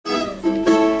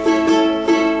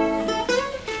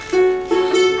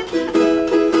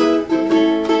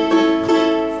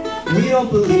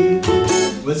believe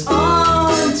what's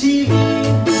on TV,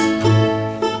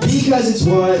 because it's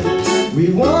what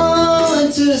we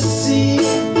want to see.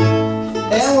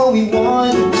 And what we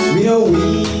want, we know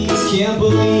we can't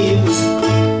believe.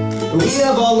 We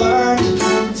have all learned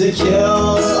to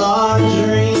kill our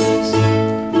dreams.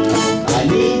 I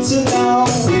need to know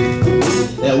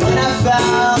that when I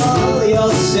fall,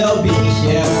 you'll still be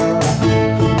here.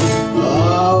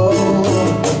 Oh,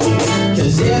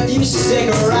 'cause if you stick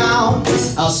around,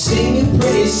 I'll sing you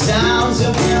pretty sounds,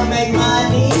 and we'll make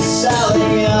money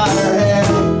selling your hair.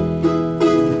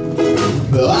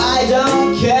 But I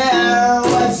don't care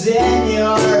what's in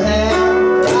your hair,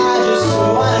 I just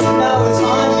wanna know what's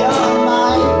on your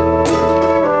mind.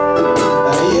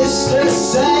 I used to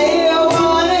say I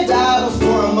wanna die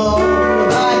before I'm old,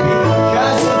 but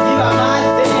because of you I'm not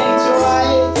thinking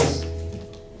twice.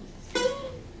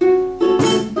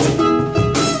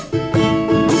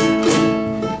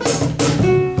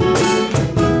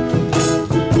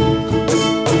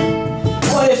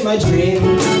 What if my dream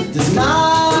does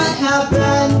not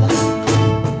happen?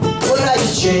 Would I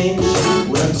just change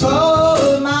what I've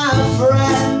told my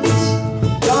friends?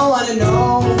 Don't wanna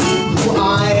know who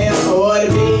I would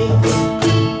be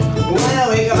when I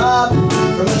wake up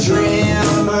from a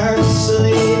dream or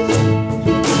sleep.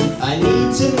 I need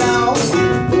to know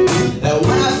that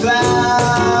when I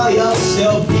fall, you'll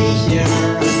still be here.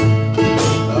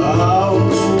 Oh,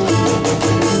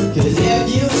 'cause if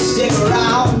you stick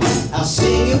around, I'll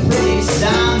sing you pretty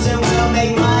sounds, and we'll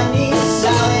make money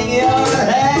selling your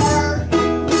hair.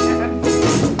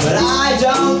 But I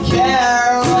don't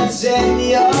care what's in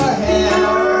your hair,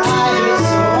 I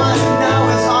just wanna know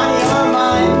what's on your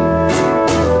mind.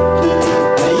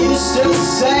 I used to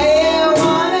say I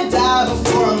wanna die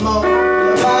before I'm old,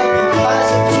 but because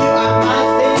of you I might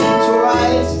think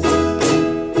twice.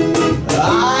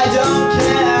 I don't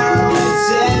care what's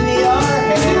in your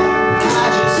hair, I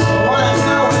just wanna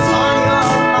know what's on your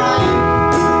mind.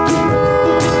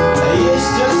 I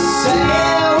used to say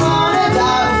I wanna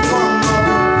die before I'm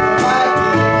old, but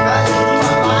because of you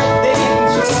I might think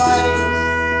twice.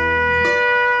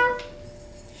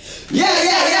 Yeah,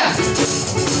 yeah, yeah.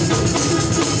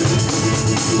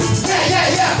 Yeah, yeah,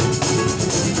 yeah.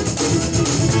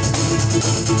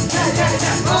 Yeah, yeah,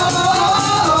 yeah. Oh, oh,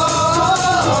 oh,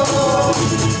 oh, oh.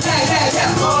 Yeah, yeah,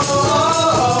 yeah. Oh, oh,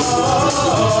 oh,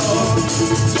 oh.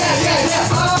 Yeah, yeah,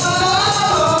 yeah. Oh, oh,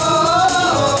 oh,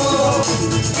 oh.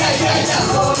 Yeah, yeah,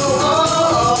 yeah. Oh, oh,